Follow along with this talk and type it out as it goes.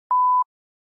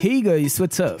Hey guys,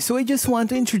 what's up? So I just want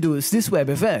to introduce this web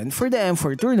event for the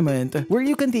M4 tournament where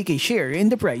you can take a share in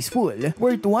the prize pool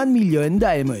worth 1 million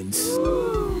diamonds.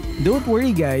 Don't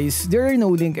worry guys, there are no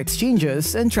link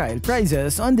exchanges and trial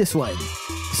prizes on this one.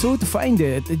 So to find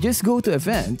it, just go to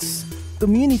Events,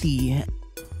 Community,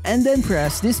 and then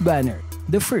press this banner.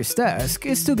 The first task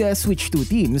is to guess which two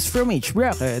teams from each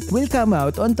bracket will come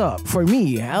out on top. For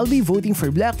me, I'll be voting for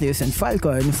Blacklist and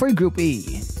Falcon for Group A.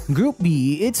 Group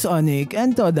B, it's Onyx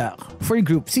and Todak. For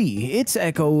Group C, it's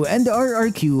Echo and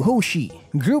RRQ Hoshi.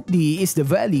 Group D is the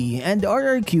Valley and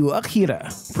RRQ Akira.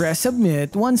 Press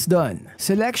submit once done.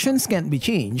 Selections can't be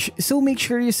changed, so make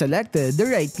sure you selected the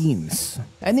right teams.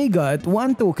 And I got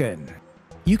 1 token.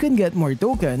 You can get more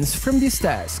tokens from these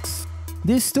tasks.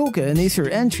 This token is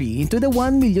your entry to the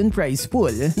 1 million prize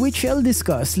pool, which I'll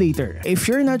discuss later. If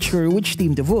you're not sure which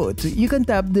team to vote, you can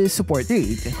tap the support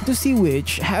rate to see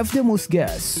which have the most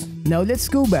gas. Now let's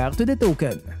go back to the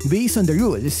token. Based on the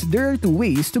rules, there are 2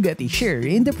 ways to get a share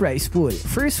in the prize pool.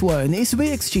 First one is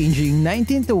by exchanging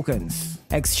 19 tokens.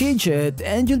 Exchange it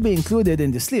and you'll be included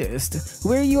in this list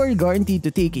where you are guaranteed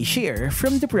to take a share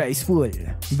from the prize pool.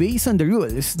 Based on the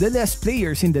rules, the less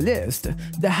players in the list,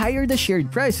 the higher the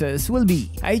shared prizes will be.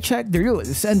 I checked the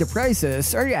rules and the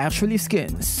prizes are actually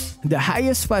skins. The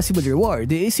highest possible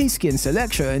reward is a skin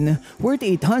selection worth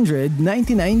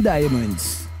 899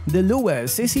 diamonds. The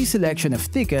lowest is a selection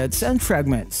of tickets and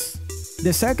fragments.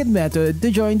 The second method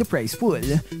to join the prize pool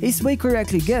is by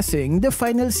correctly guessing the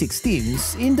final 6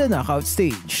 teams in the knockout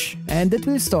stage, and that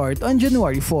will start on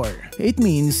January 4. It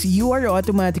means you are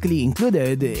automatically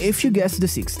included if you guess the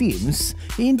 6 teams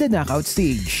in the knockout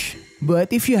stage.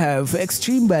 But if you have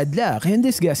extreme bad luck in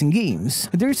these guessing games,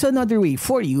 there's another way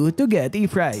for you to get a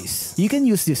prize. You can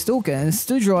use these tokens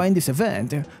to draw in this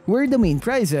event where the main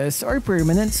prizes are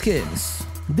permanent skins.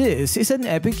 This is an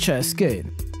epic chest skin.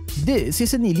 This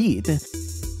is an elite,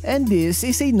 and this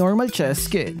is a normal chest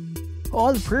skin.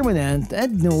 All permanent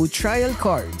and no trial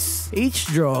cards. Each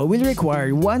draw will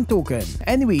require 1 token.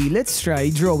 Anyway, let's try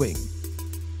drawing.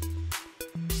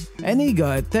 And I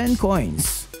got 10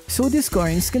 coins. So these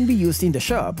coins can be used in the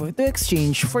shop to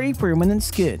exchange for a permanent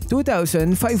skin.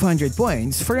 2,500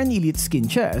 points for an elite skin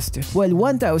chest, while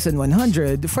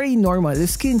 1,100 for a normal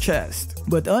skin chest.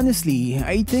 But honestly,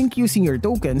 I think using your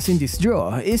tokens in this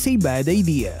draw is a bad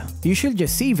idea. You should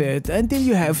just save it until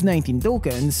you have 19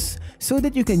 tokens so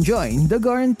that you can join the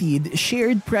guaranteed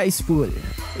shared prize pool.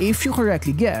 If you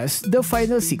correctly guess the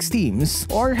final 6 teams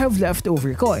or have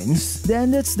leftover coins,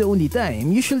 then that's the only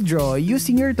time you should draw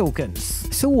using your tokens.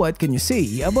 So what can you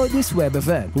say about this web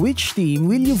event? Which team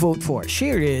will you vote for?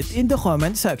 Share it in the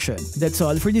comment section. That's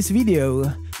all for this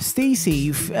video. Stay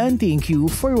safe and thank you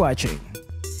for watching.